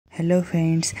Hello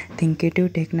friends,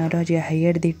 Thinkitive Technology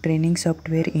hired the training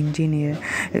software engineer.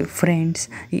 Friends,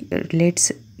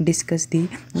 let's discuss the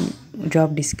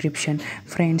job description.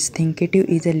 Friends, Thinkitive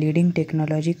is a leading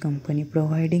technology company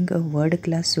providing a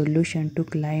world-class solution to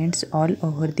clients all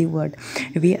over the world.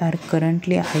 We are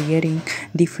currently hiring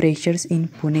the freshers in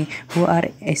Pune who are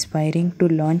aspiring to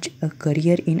launch a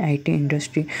career in IT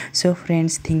industry. So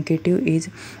friends, Thinkitive is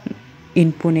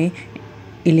in Pune.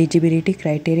 Eligibility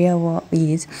criteria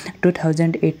is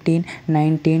 2018,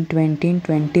 19, 20,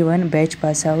 21 batch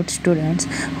pass out students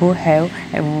who have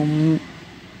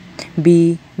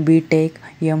B.Tech,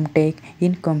 M.Tech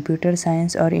in computer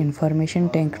science or information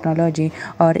technology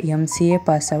or MCA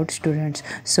pass out students.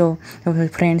 So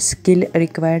friends, skill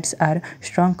required are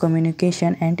strong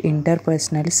communication and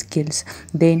interpersonal skills,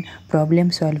 then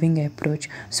problem solving approach,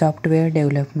 software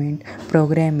development,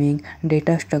 programming,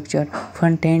 data structure,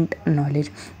 front end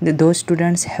knowledge. Those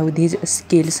students have these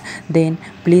skills, then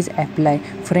please apply.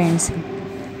 Friends,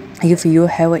 if you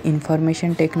have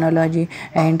information technology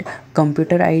and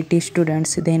computer IT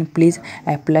students, then please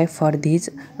apply for these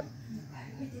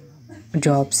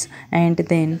jobs. And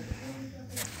then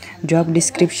job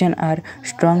description are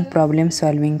strong problem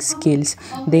solving skills,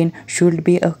 then should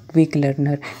be a quick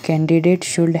learner. Candidate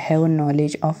should have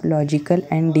knowledge of logical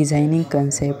and designing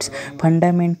concepts,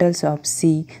 fundamentals of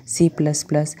C++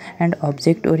 and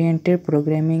object oriented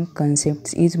programming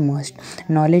concepts is must.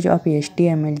 Knowledge of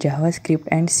HTML, JavaScript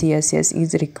and CSS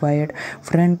is required.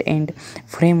 Front end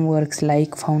frameworks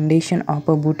like foundation of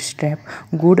a bootstrap,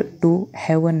 good to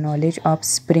have a knowledge of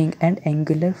Spring and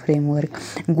Angular framework,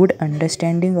 good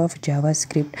understanding of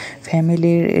JavaScript,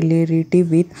 familiarity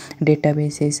with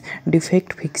databases,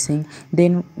 defect fixing.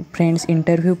 Then friends,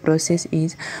 interview process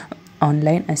is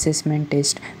online assessment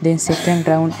test, then second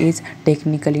round is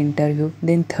technical interview,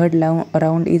 then third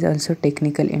round is also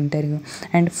technical interview,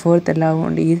 and fourth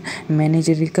round is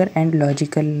managerial and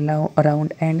logical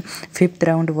round, and fifth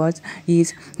round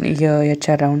is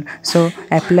HR round. So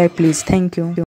apply please. Thank you.